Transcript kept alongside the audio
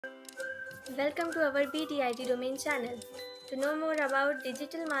Welcome to our BDIT domain channel. To know more about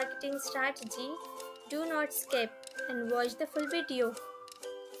digital marketing strategy, do not skip and watch the full video.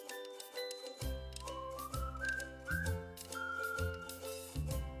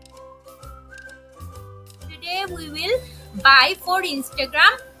 Today we will buy for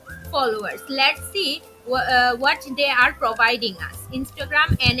Instagram followers. Let's see what they are providing us.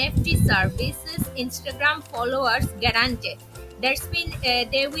 Instagram NFT services, Instagram followers guaranteed. That's mean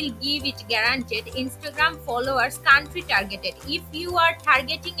they will give it guaranteed. Instagram followers country targeted. If you are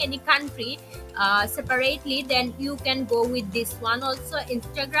targeting any country separately, then you can go with this one. Also,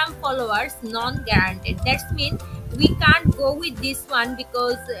 Instagram followers non-guaranteed. That's mean we can't go with this one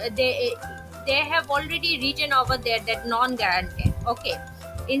because they have already written over there that non-guaranteed. Okay,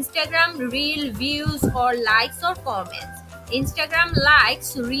 Instagram reel views or likes or comments. Instagram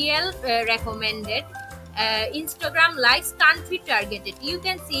likes real recommended. Instagram likes country targeted. You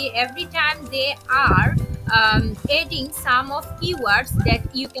can see every time they are adding some of keywords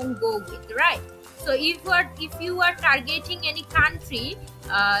that you can go with, right? So if you are targeting any country,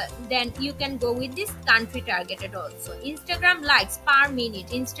 then you can go with this country targeted also. Instagram likes per minute,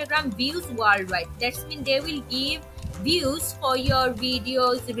 Instagram views worldwide. That means they will give views for your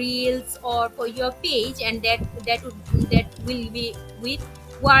videos, reels, or for your page, and that will be with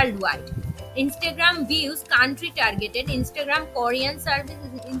worldwide. Instagram views country targeted. Instagram Korean services,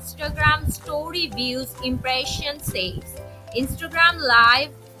 Instagram story views, impression saves. Instagram live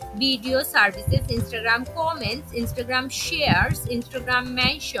video services, Instagram comments, Instagram shares, Instagram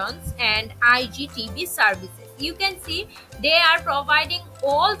mentions, and IGTV services. You can see they are providing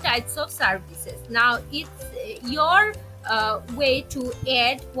all types of services. Now it's your way to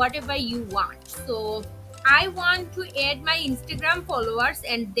add whatever you want. So I want to add my Instagram followers,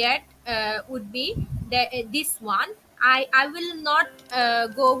 and that would be this one. I will not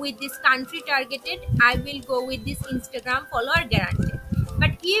go with this country targeted. I will go with this Instagram follower guaranteed.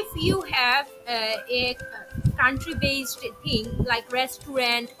 But if you have a country based thing like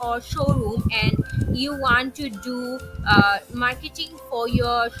restaurant or showroom, and you want to do marketing for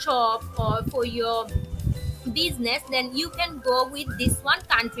your shop or for your business, then you can go with this one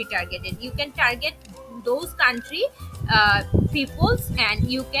country targeted. You can target those country peoples,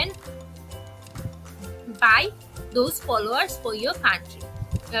 and you can buy those followers for your country,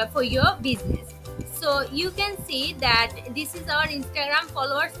 for your business. So you can see that this is our Instagram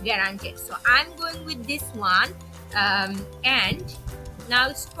followers guaranteed. So I'm going with this one, and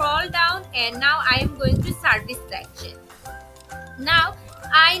now scroll down, and now I am going to service section. Now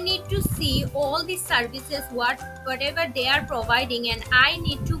I need to see all these services, whatever they are providing, and I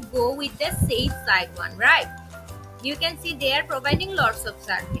need to go with the safe side one, right? You can see they are providing lots of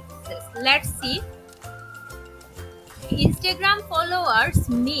services. Let's see. Instagram followers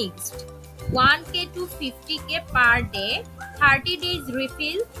mixed 1K to 50K per day, 30 days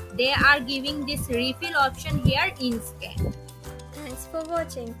refill. They are giving this refill option here instant. Thanks for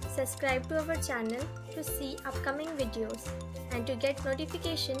watching. Subscribe to our channel to see upcoming videos, and to get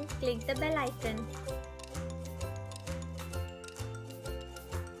notification, click the bell icon.